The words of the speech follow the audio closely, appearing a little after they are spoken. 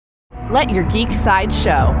Let your geek side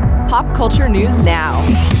show. Pop culture news now.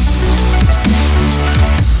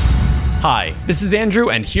 Hi, this is Andrew,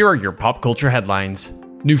 and here are your pop culture headlines.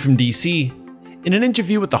 New from DC. In an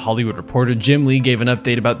interview with The Hollywood Reporter, Jim Lee gave an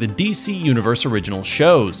update about the DC Universe original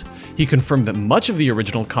shows. He confirmed that much of the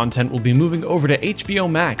original content will be moving over to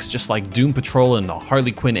HBO Max, just like Doom Patrol and the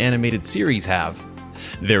Harley Quinn animated series have.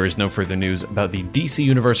 There is no further news about the DC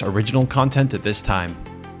Universe original content at this time.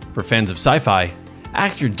 For fans of sci-fi,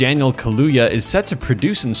 actor Daniel Kaluuya is set to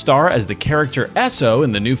produce and star as the character Esso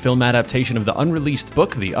in the new film adaptation of the unreleased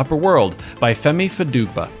book The Upper World by Femi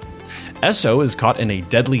Fadugba. Esso is caught in a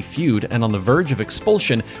deadly feud and on the verge of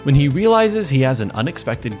expulsion when he realizes he has an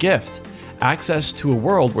unexpected gift: access to a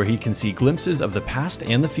world where he can see glimpses of the past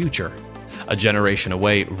and the future. A generation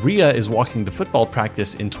away, Rhea is walking to football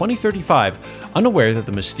practice in 2035, unaware that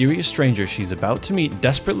the mysterious stranger she's about to meet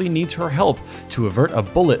desperately needs her help to avert a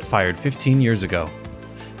bullet fired 15 years ago.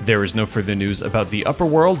 There is no further news about The Upper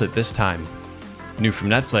World at this time. New from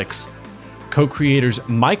Netflix. Co-creators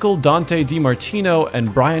Michael Dante DiMartino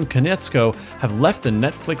and Brian Konietzko have left the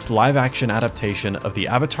Netflix live-action adaptation of the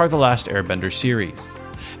Avatar: The Last Airbender series.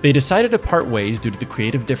 They decided to part ways due to the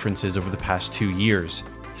creative differences over the past 2 years.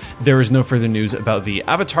 There is no further news about the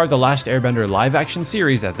Avatar: The Last Airbender live-action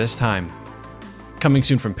series at this time. Coming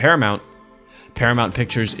soon from Paramount, Paramount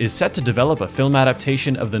Pictures is set to develop a film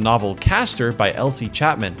adaptation of the novel Castor by Elsie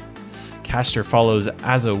Chapman. Castor follows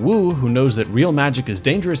Asa Wu, who knows that real magic is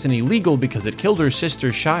dangerous and illegal because it killed her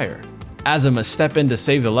sister Shire. Asa must step in to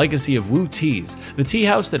save the legacy of Wu Teas, the tea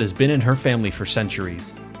house that has been in her family for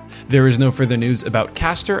centuries. There is no further news about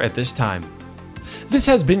Castor at this time. This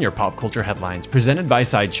has been your Pop Culture Headlines, presented by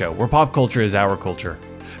Sideshow, where pop culture is our culture.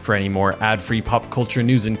 For any more ad-free pop culture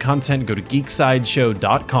news and content, go to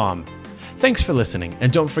geeksideshow.com. Thanks for listening,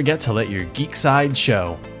 and don't forget to let your geek side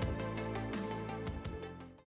show.